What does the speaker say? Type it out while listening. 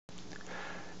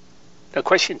Now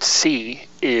question C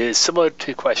is similar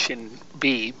to question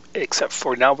B, except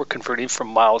for now we're converting from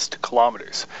miles to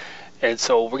kilometers. And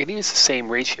so we're going to use the same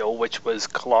ratio, which was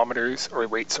kilometers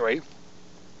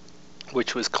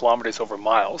over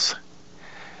miles.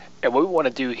 And what we want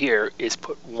to do here is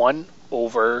put 1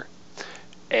 over,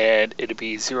 and it'll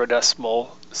be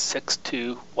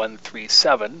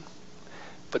 0.62137.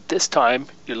 But this time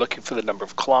you're looking for the number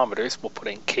of kilometers. We'll put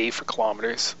in K for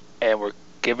kilometers, and we're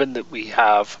given that we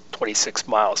have 26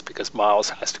 miles because miles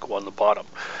has to go on the bottom.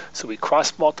 So we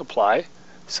cross multiply,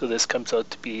 so this comes out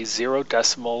to be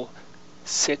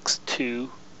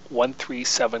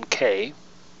 0.62137K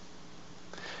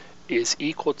is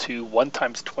equal to 1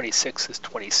 times 26 is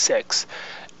 26.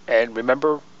 And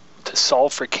remember, to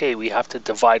solve for K, we have to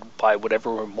divide by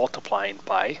whatever we're multiplying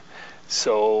by.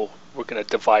 So we're going to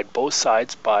divide both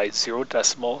sides by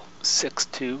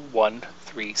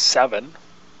 0.62137.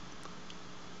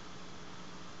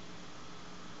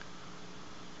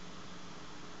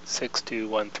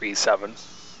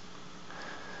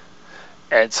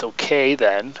 And so K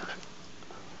then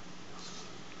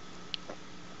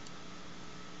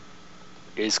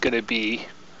is going to be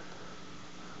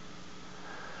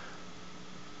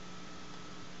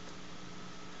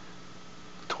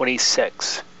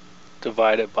 (26)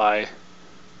 divided by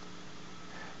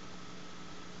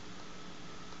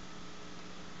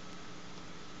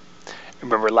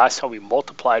remember last time we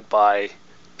multiplied by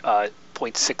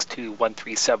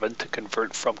 0.62137 to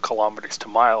convert from kilometers to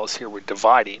miles. Here we're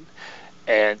dividing,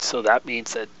 and so that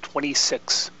means that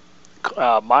 26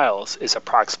 miles is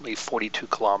approximately 42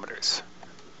 kilometers.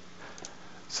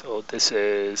 So this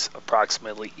is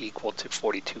approximately equal to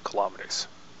 42 kilometers.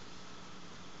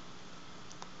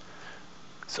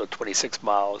 So 26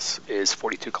 miles is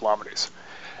 42 kilometers.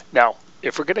 Now,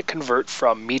 if we're going to convert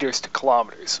from meters to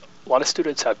kilometers, a lot of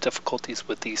students have difficulties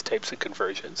with these types of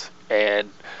conversions,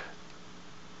 and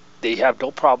they have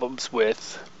no problems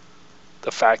with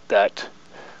the fact that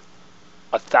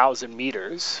 1,000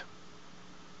 meters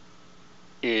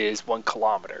is 1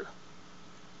 kilometer.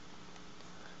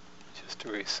 Just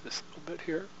erase this a little bit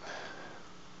here.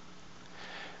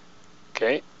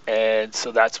 Okay, and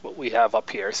so that's what we have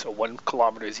up here. So 1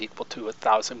 kilometer is equal to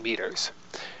 1,000 meters.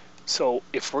 So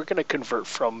if we're going to convert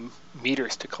from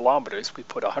meters to kilometers, we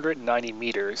put 190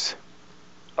 meters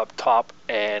up top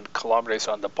and kilometers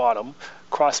on the bottom.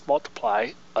 Cross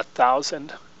multiply,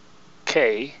 1,000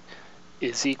 K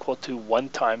is equal to 1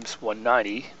 times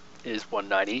 190 is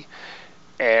 190.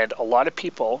 And a lot of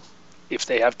people, if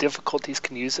they have difficulties,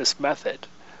 can use this method,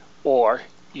 or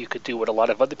you could do what a lot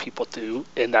of other people do,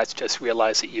 and that's just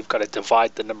realize that you've got to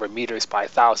divide the number of meters by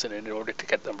 1,000 in order to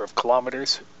get the number of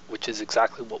kilometers, which is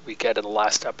exactly what we get in the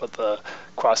last step of the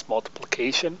cross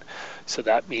multiplication. So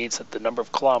that means that the number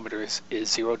of kilometers is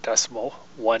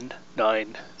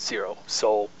 0.190.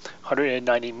 So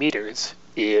 190 meters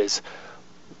is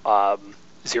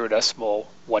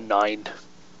 0.19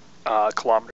 kilometers.